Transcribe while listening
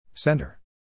Center.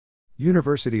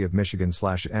 University of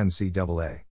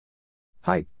Michigan/NCAA.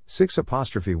 Height,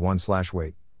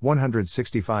 6'1/weight,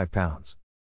 165 pounds.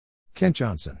 Kent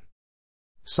Johnson.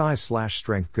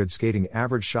 Size/strength, good skating,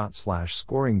 average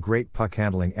shot/scoring, great puck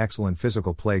handling, excellent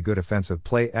physical play, good offensive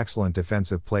play, excellent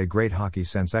defensive play, great hockey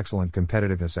sense, excellent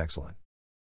competitiveness, excellent.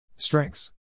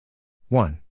 Strengths.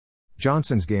 1.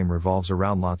 Johnson's game revolves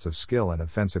around lots of skill and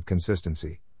offensive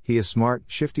consistency. He is smart,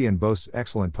 shifty, and boasts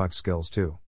excellent puck skills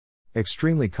too.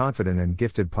 Extremely confident and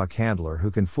gifted puck handler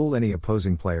who can fool any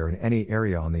opposing player in any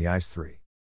area on the ice. 3.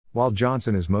 While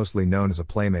Johnson is mostly known as a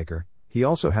playmaker, he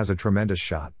also has a tremendous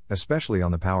shot, especially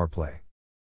on the power play.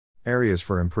 Areas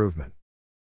for improvement.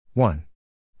 1.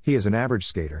 He is an average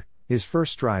skater. His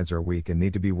first strides are weak and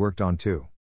need to be worked on too.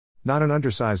 Not an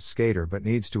undersized skater, but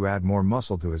needs to add more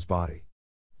muscle to his body.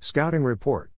 Scouting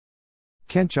report.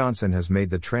 Kent Johnson has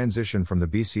made the transition from the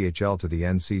BCHL to the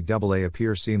NCAA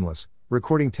appear seamless,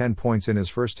 recording 10 points in his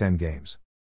first 10 games.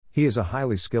 He is a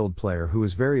highly skilled player who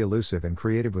is very elusive and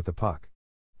creative with the puck.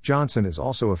 Johnson is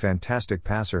also a fantastic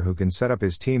passer who can set up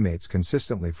his teammates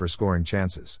consistently for scoring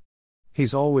chances.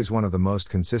 He's always one of the most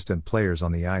consistent players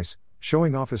on the ice,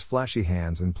 showing off his flashy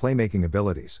hands and playmaking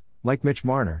abilities. Like Mitch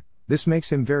Marner, this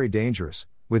makes him very dangerous,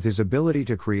 with his ability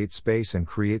to create space and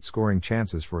create scoring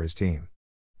chances for his team.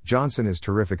 Johnson is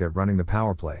terrific at running the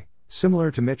power play.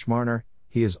 Similar to Mitch Marner,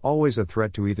 he is always a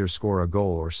threat to either score a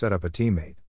goal or set up a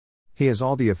teammate. He has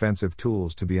all the offensive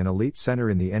tools to be an elite center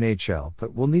in the NHL,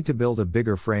 but will need to build a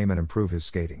bigger frame and improve his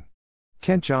skating.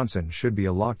 Kent Johnson should be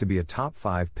a lock to be a top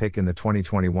 5 pick in the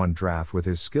 2021 draft with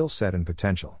his skill set and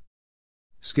potential.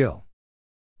 Skill.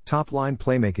 Top-line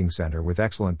playmaking center with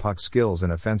excellent puck skills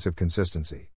and offensive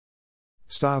consistency.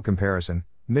 Style comparison,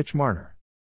 Mitch Marner.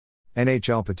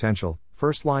 NHL potential,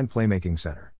 first-line playmaking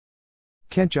center.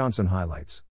 Kent Johnson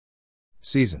highlights.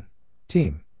 Season.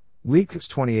 Team. Leafs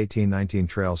 2018-19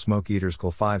 Trail Smoke Eaters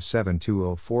Cl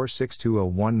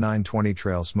 5720462011920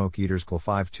 Trail Smoke Eaters Cl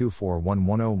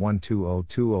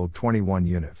 5241101202021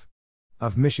 Univ.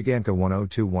 Of Michiganka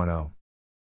 10210.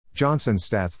 Johnson's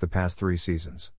stats the past 3 seasons.